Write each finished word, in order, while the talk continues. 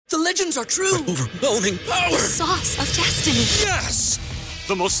The legends are true. Overwhelming power. Sauce of destiny. Yes!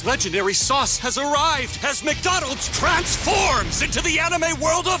 The most legendary sauce has arrived as McDonald's transforms into the anime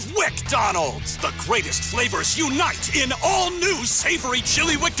world of WickDonald's. The greatest flavors unite in all new savory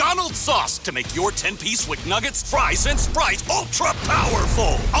chili McDonald's sauce to make your 10-piece Wick Nuggets, fries, and Sprite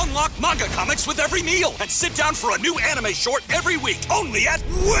ultra-powerful. Unlock manga comics with every meal and sit down for a new anime short every week only at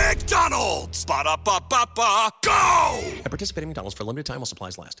WickDonald's. Ba-da-ba-ba-ba, go! At participating McDonald's for a limited time while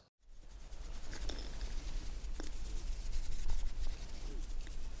supplies last.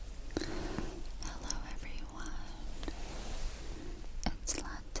 Hello everyone, it's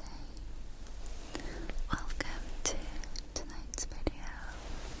Latte. Welcome to tonight's video.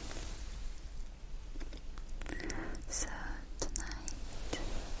 So tonight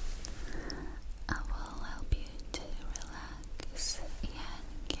I will help you to relax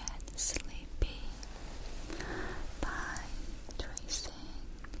and get sleepy by tracing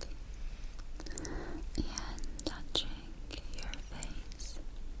and touching your face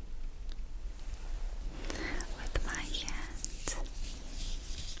with my hands,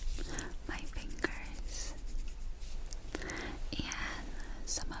 my fingers, and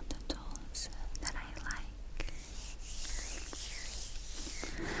some of the tools that I like.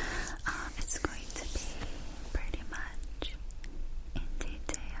 It's going to be pretty much in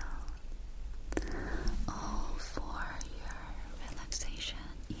detail, all for your relaxation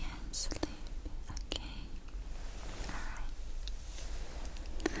and sleep, okay? Alright.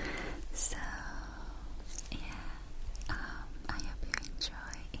 So, yeah, I hope you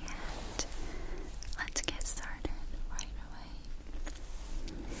enjoy, and let's get started right away.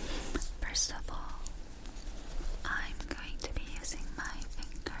 First of all, I'm going to be using my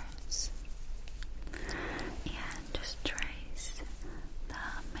fingers and just trace the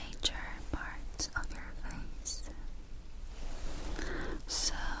major parts of your face.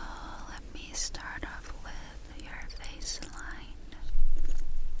 So let me start off with your face line.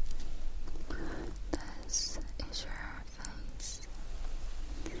 This is your face.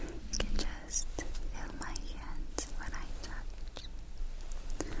 You can just feel my hands when I touch.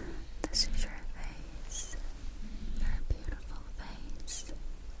 This is your face. Your beautiful face.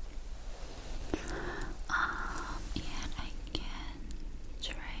 And I can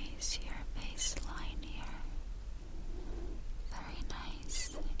trace your face line here. Very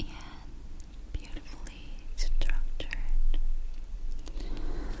nice and beautifully structured.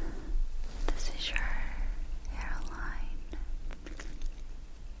 This is your hairline.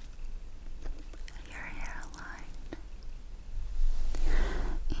 Your hairline.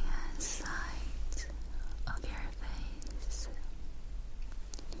 And sides of your face.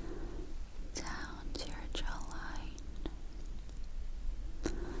 Down to your jawline.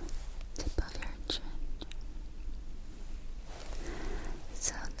 Tip of your chin.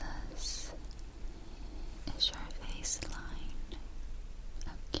 So this is your face line,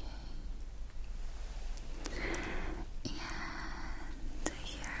 okay? And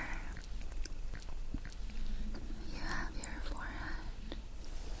here you have your forehead.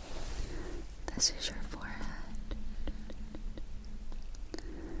 This is your forehead.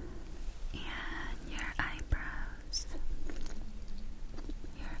 And your eyebrows.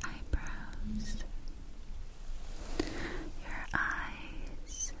 Your eyebrows. Your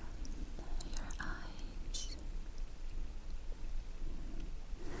eyes. Your eyes.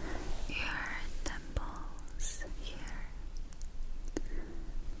 Your temples here.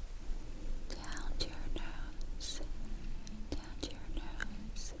 Down to your nose. Down to your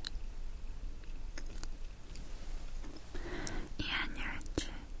nose.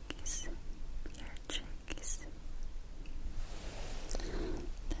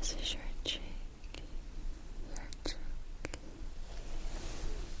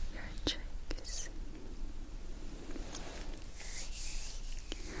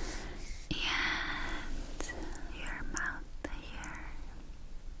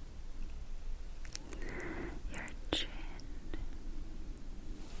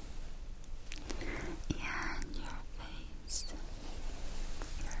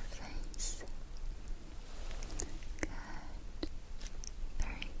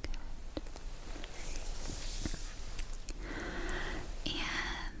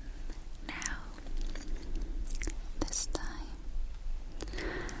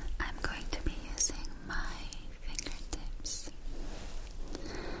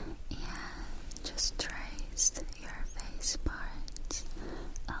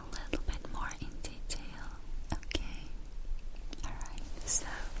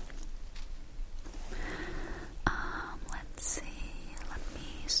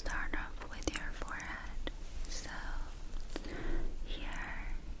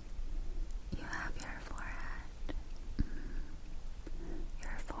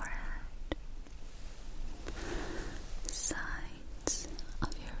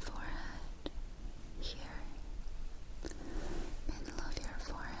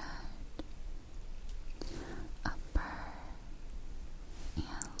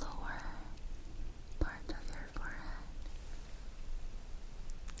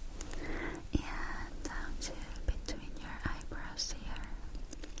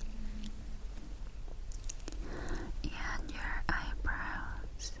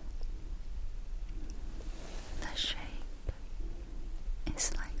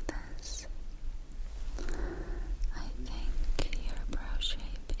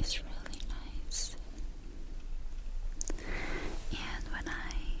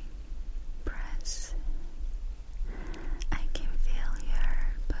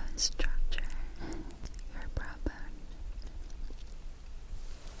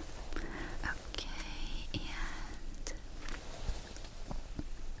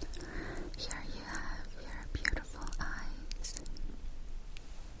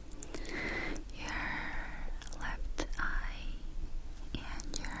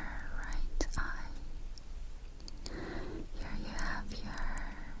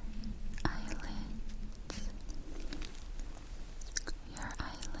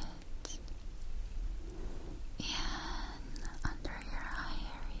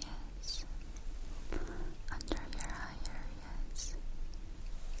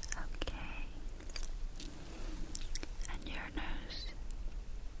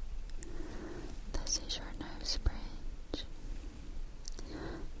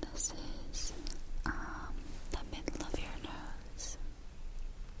 this is the middle of your nose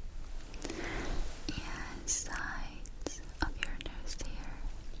and sides of your nose here.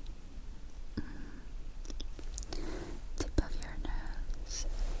 Tip of your nose.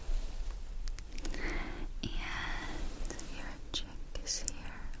 And your cheek is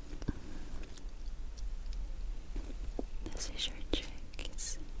here. This is your cheek.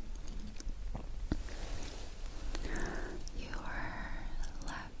 Your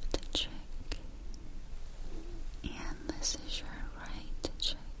left cheek.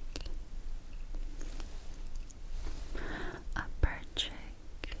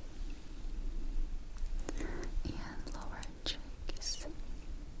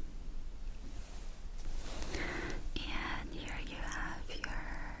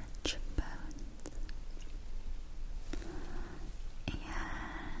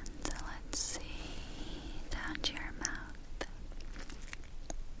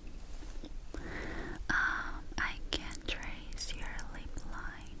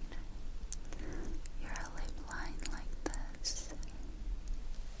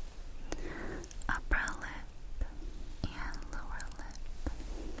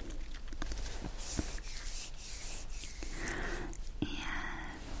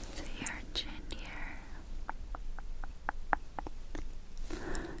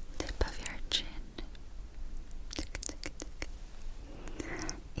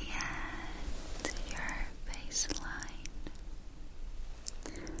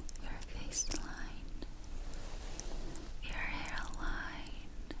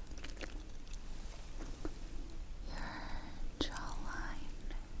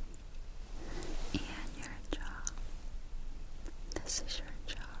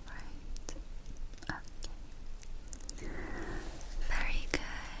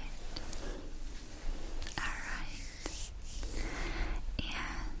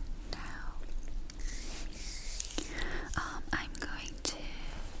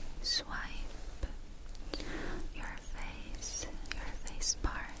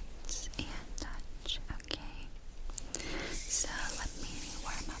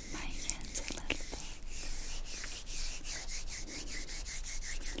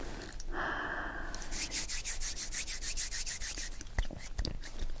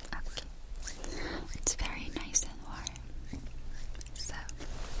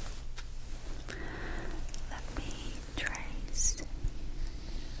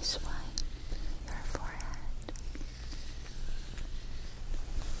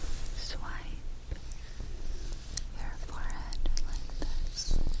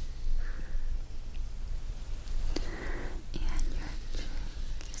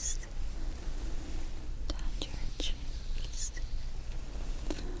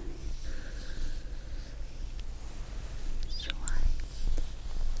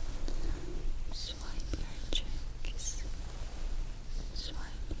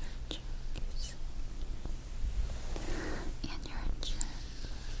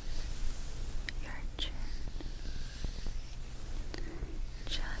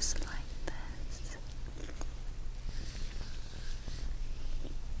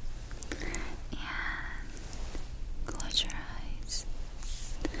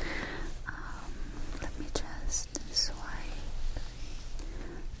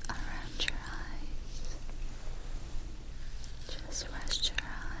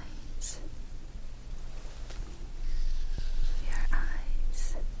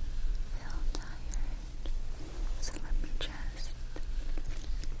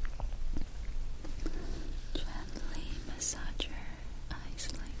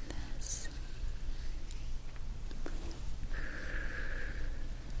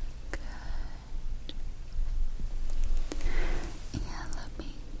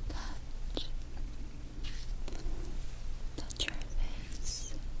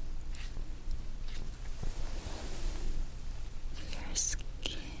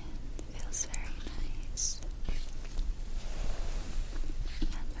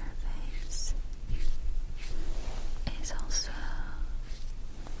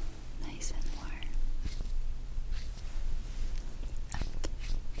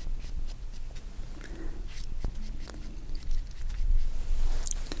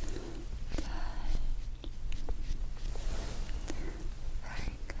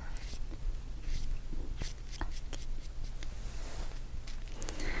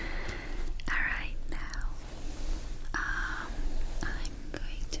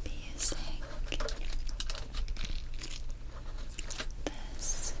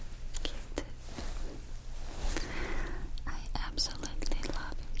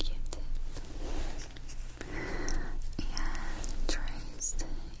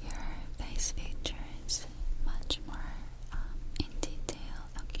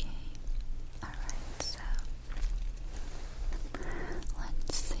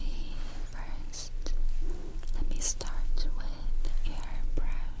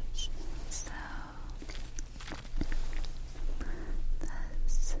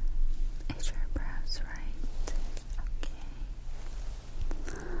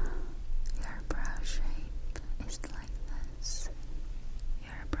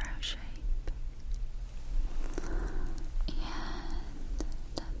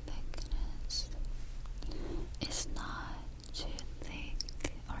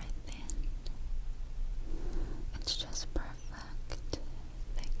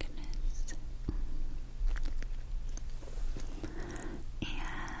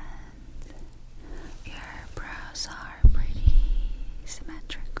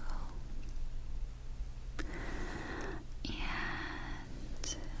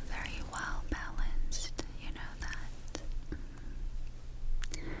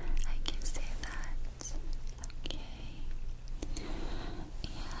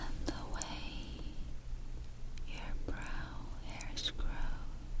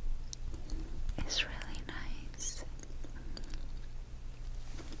 is really nice.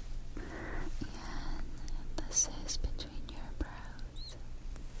 And this is between your brows.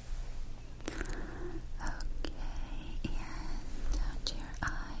 Okay, and down to your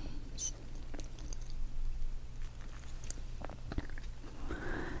eyes.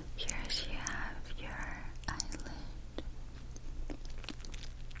 Here you have your eyelid.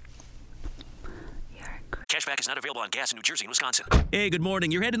 Cashback is not available on gas in New Jersey and Wisconsin. Hey, good morning.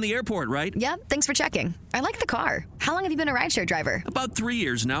 You're heading to the airport, right? Yep, thanks for checking. I like the car. How long have you been a rideshare driver? About 3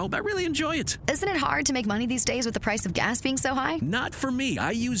 years now. I really enjoy it. Isn't it hard to make money these days with the price of gas being so high? Not for me.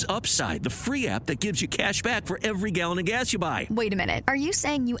 I use Upside, the free app that gives you cash back for every gallon of gas you buy. Wait a minute. Are you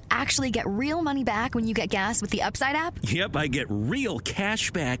saying you actually get real money back when you get gas with the Upside app? Yep, I get real cash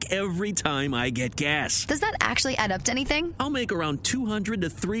back every time I get gas. Does that actually add up to anything? I'll make around $200 to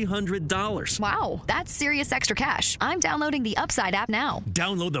 $300. Wow, that's serious extra cash. I'm downloading the Upside app now.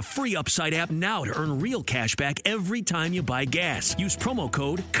 Download the free Upside app now to earn real cash back every time you buy gas. Use promo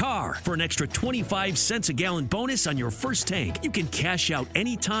code CAR for an extra 25 cents a gallon bonus on your first tank. You can cash out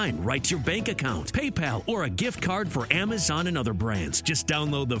anytime right to your bank account, PayPal, or a gift card for Amazon and other brands. Just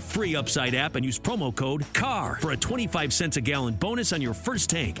download the free Upside app and use promo code CAR for a 25 cents a gallon bonus on your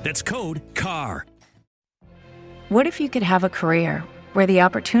first tank. That's code CAR. What if you could have a career where the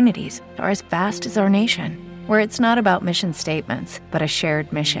opportunities are as vast as our nation? Where it's not about mission statements, but a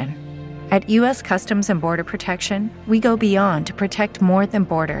shared mission. At U.S. Customs and Border Protection, we go beyond to protect more than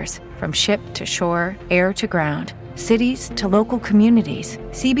borders. From ship to shore, air to ground, cities to local communities,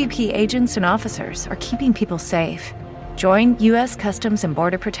 CBP agents and officers are keeping people safe. Join U.S. Customs and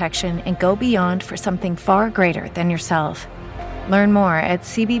Border Protection and go beyond for something far greater than yourself. Learn more at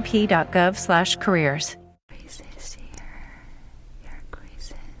cbp.gov/careers. Creases here, your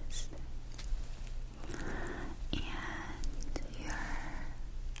creases, and your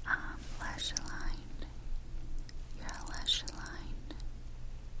lash line,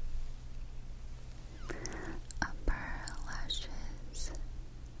 upper lashes,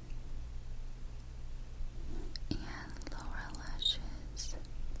 and lower lashes.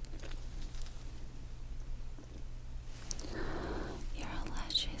 Your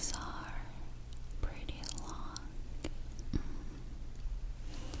lashes are pretty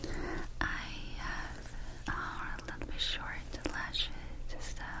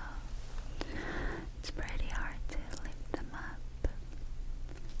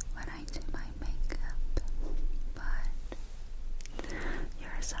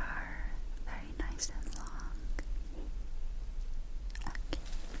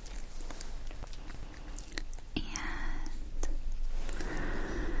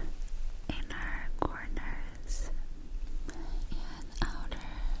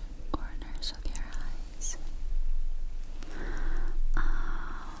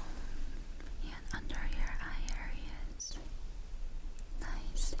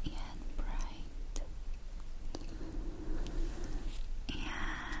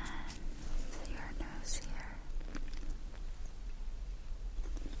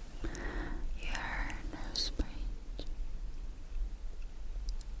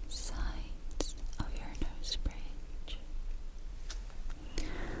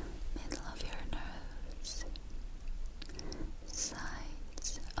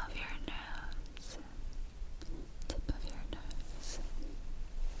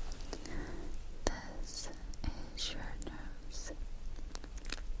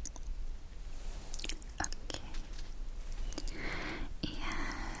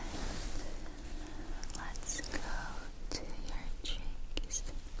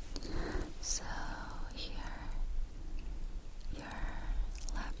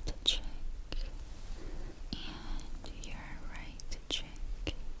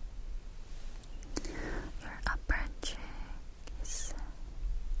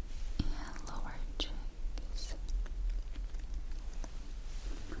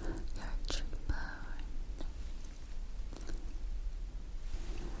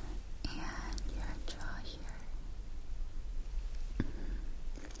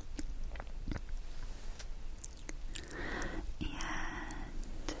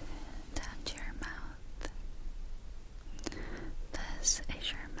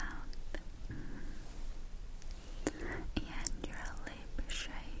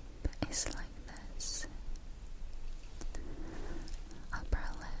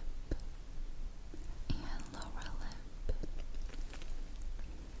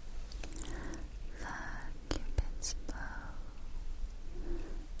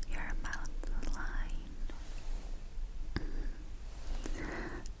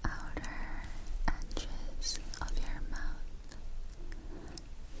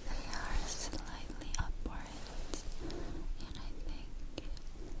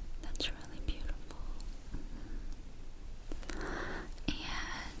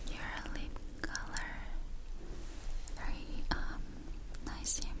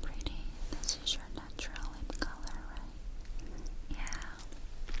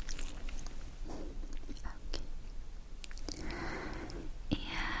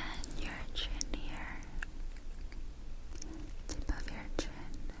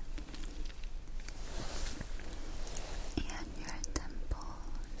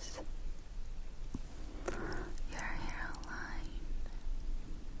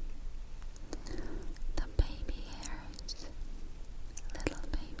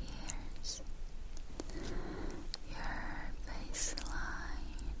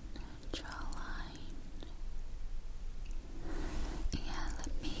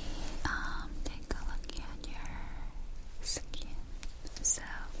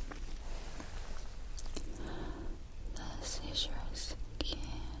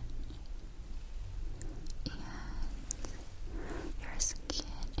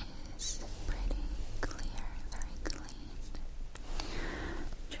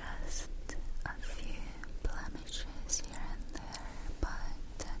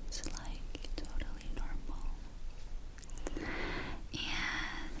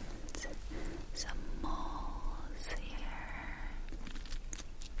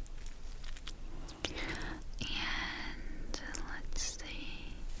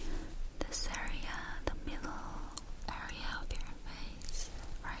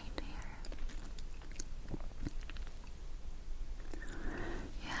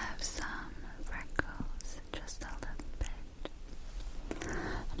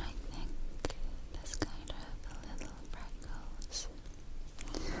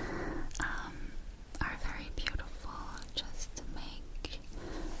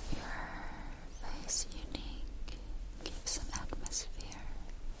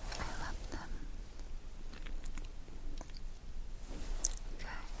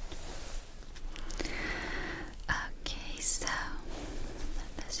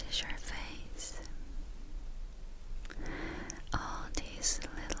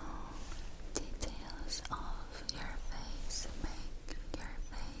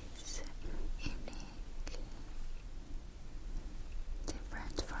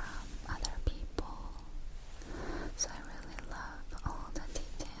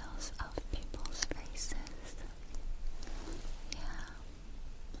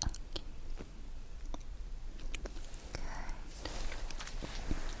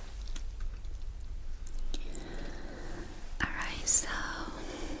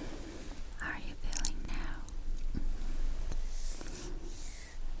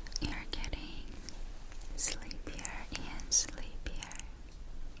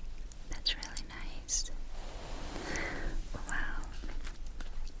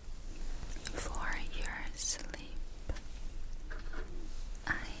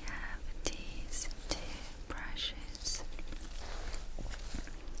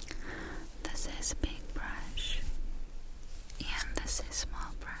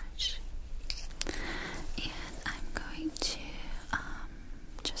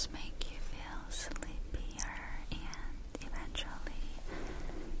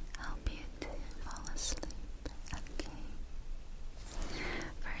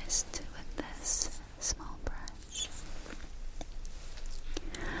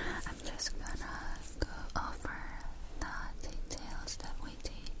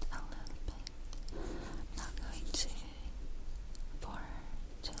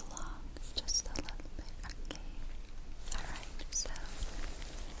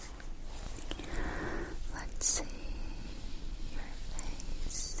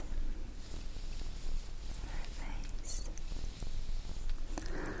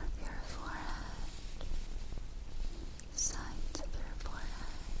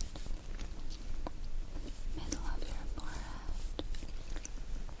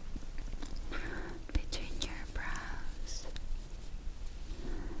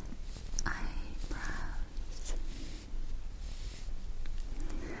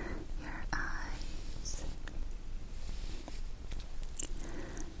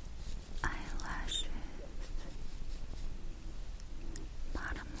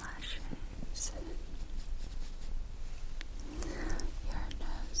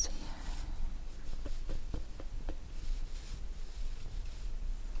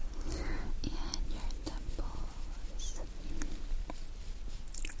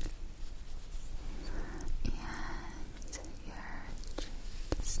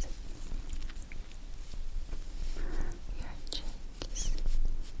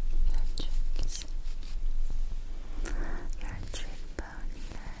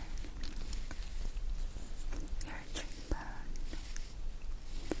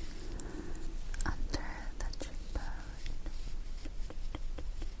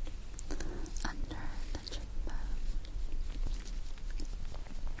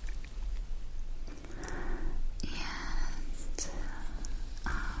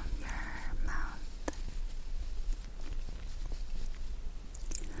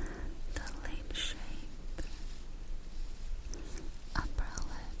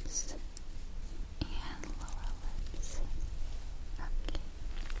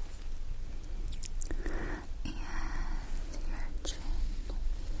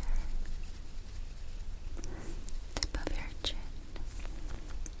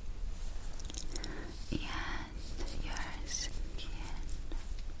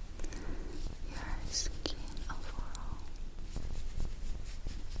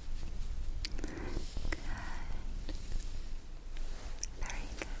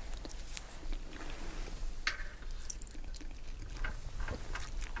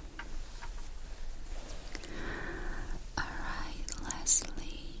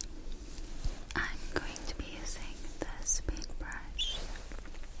lastly, I'm going to be using this big brush.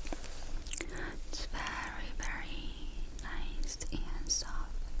 It's very, very nice and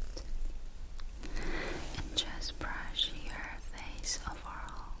soft. And just brush your face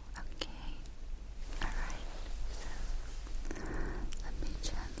overall, okay? Alright, so let me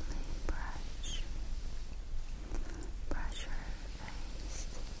gently brush your face.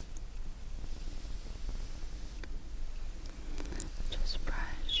 Just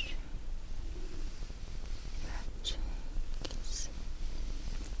brush your cheeks,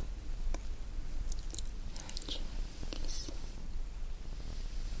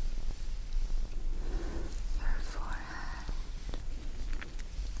 your forehead,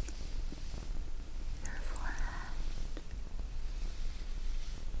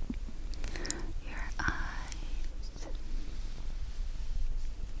 your eyes.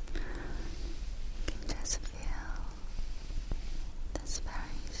 You can just feel this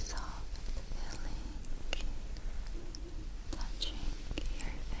very soft feeling touching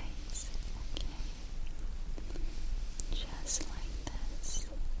your face, okay? Just like this.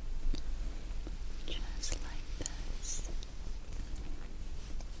 Just like this.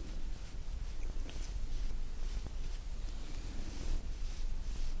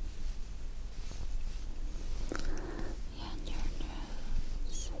 And your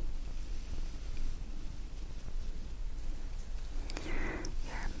nose.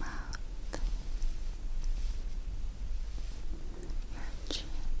 Your mouth. Your chin.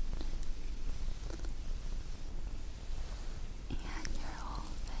 And your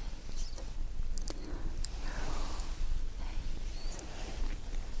whole face. Your whole face.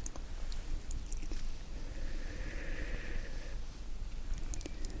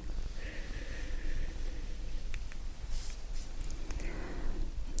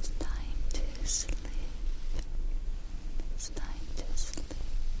 It's time to sleep. It's time to sleep.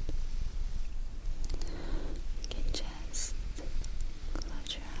 You can just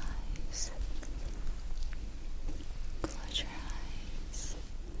close your eyes. Close your eyes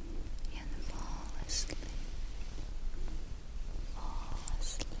and fall asleep. Fall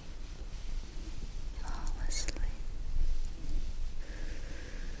asleep. Fall asleep.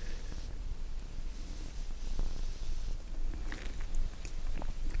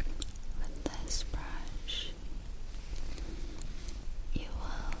 With this brush, you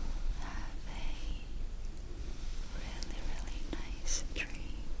will have a really, really nice dream.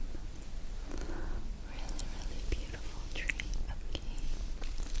 Really, really beautiful dream, okay?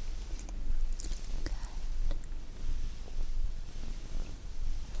 Good.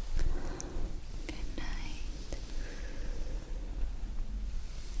 Good night.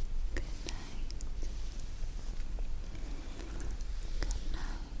 Good night.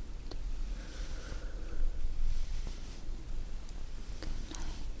 Good night.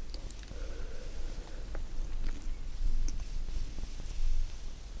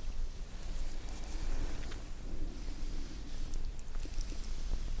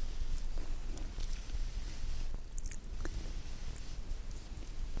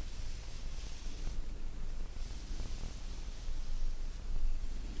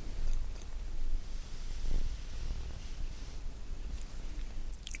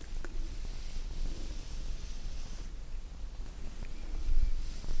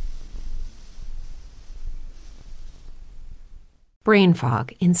 Brain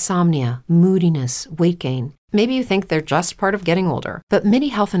fog, insomnia, moodiness, weight gain. Maybe you think they're just part of getting older, but MIDI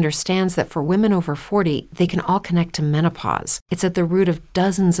Health understands that for women over 40, they can all connect to menopause. It's at the root of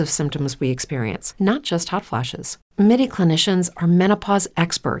dozens of symptoms we experience, not just hot flashes. MIDI clinicians are menopause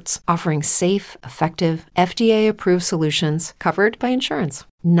experts, offering safe, effective, FDA-approved solutions covered by insurance.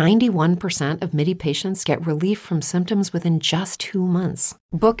 91% of MIDI patients get relief from symptoms within just 2 months.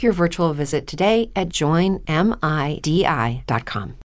 Book your virtual visit today at joinmidi.com.